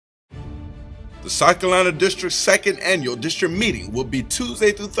The South Carolina District's second annual district meeting will be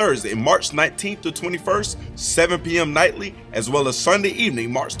Tuesday through Thursday, March 19th to 21st, 7 p.m. nightly, as well as Sunday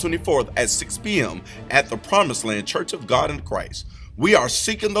evening, March 24th at 6 p.m. at the Promised Land Church of God in Christ. We are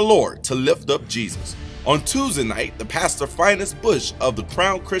seeking the Lord to lift up Jesus. On Tuesday night, the Pastor Finest Bush of the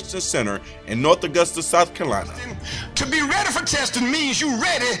Crown Christian Center in North Augusta, South Carolina. To be ready for testing means you're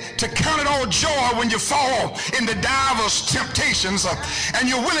ready to count it all joy when you fall into diverse temptations, and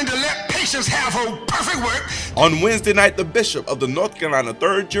you're willing to let patience have her perfect work. On Wednesday night, the Bishop of the North Carolina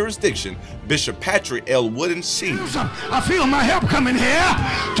 3rd Jurisdiction, Bishop Patrick L. Wooden Sr. I feel my help coming here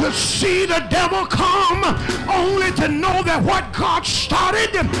to see the devil come, only to know that what God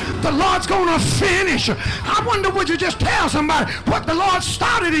started, the Lord's going to finish. I wonder, would you just tell somebody what the Lord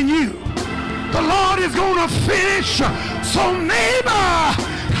started in you? The Lord is going to finish. So neighbor,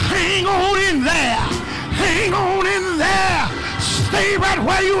 hang on in there. Hang on in there. Stay right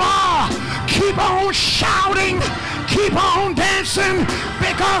where you are. Keep on shouting. Keep on dancing,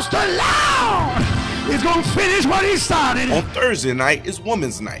 because the Lord is going to finish what he started. On Thursday night is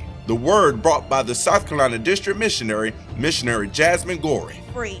Women's Night. The word brought by the South Carolina District Missionary, Missionary Jasmine Gorey.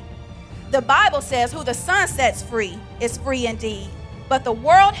 Free. The Bible says, who the Son sets free is free indeed. But the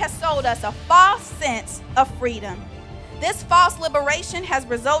world has sold us a false sense of freedom. This false liberation has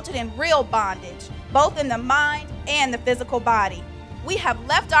resulted in real bondage, both in the mind and the physical body. We have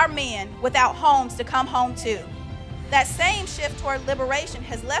left our men without homes to come home to. That same shift toward liberation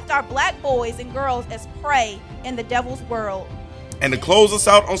has left our black boys and girls as prey in the devil's world. And to close us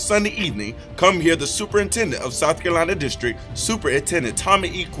out on Sunday evening, come hear the Superintendent of South Carolina District, Superintendent Tommy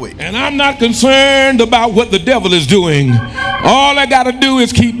E. Quick. And I'm not concerned about what the devil is doing. All I got to do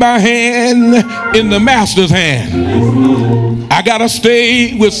is keep my hand in the Master's hand. I got to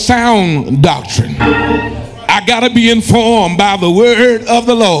stay with sound doctrine. I got to be informed by the word of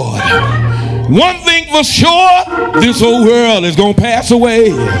the Lord. One thing for sure, this old world is going to pass away.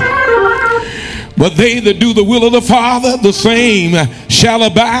 But they that do the will of the Father, the same shall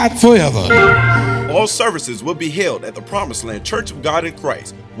abide forever. All services will be held at the Promised Land Church of God in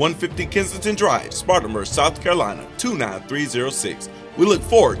Christ, 150 Kensington Drive, Spartanburg, South Carolina, 29306. We look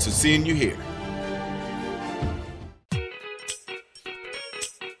forward to seeing you here.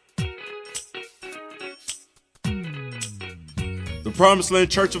 The Promised Land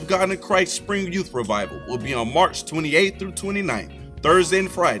Church of God in Christ Spring Youth Revival will be on March 28th through 29th, Thursday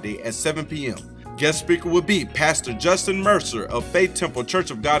and Friday at 7 p.m. Guest speaker will be Pastor Justin Mercer of Faith Temple Church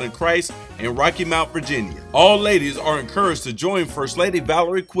of God in Christ in Rocky Mount, Virginia. All ladies are encouraged to join First Lady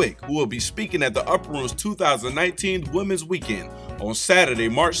Valerie Quick, who will be speaking at the Upper Room's 2019 Women's Weekend on Saturday,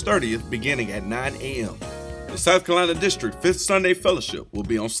 March 30th, beginning at 9 a.m. The South Carolina District 5th Sunday Fellowship will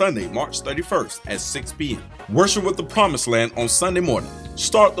be on Sunday, March 31st at 6 p.m. Worship with the Promised Land on Sunday morning.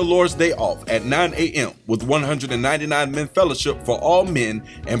 Start the Lord's Day off at 9 a.m. with 199 Men Fellowship for all men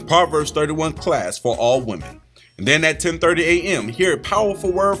and Proverbs 31 class for all women. And then at 10:30 a.m., hear a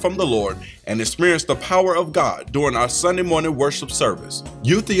powerful word from the Lord and experience the power of God during our Sunday morning worship service.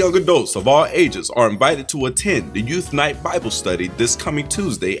 Youth and young adults of all ages are invited to attend the Youth Night Bible Study this coming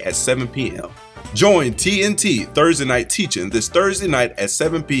Tuesday at 7 p.m. Join TNT Thursday Night Teaching this Thursday night at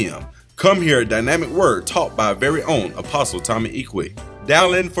 7 p.m. Come hear a dynamic word taught by our very own Apostle Tommy E. Quick.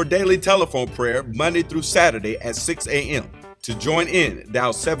 Dial in for daily telephone prayer Monday through Saturday at 6 a.m. To join in,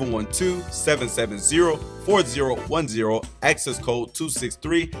 dial 712-770-4010, access code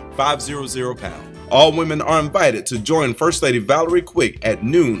 263-500#. All women are invited to join First Lady Valerie Quick at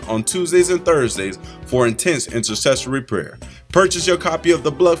noon on Tuesdays and Thursdays for intense intercessory prayer. Purchase your copy of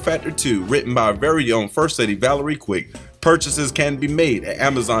The Blood Factor 2, written by our very own First Lady Valerie Quick. Purchases can be made at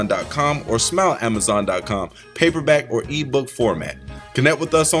Amazon.com or SmileAmazon.com, paperback or ebook format. Connect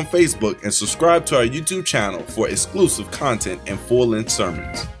with us on Facebook and subscribe to our YouTube channel for exclusive content and full-length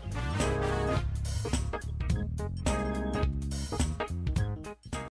sermons.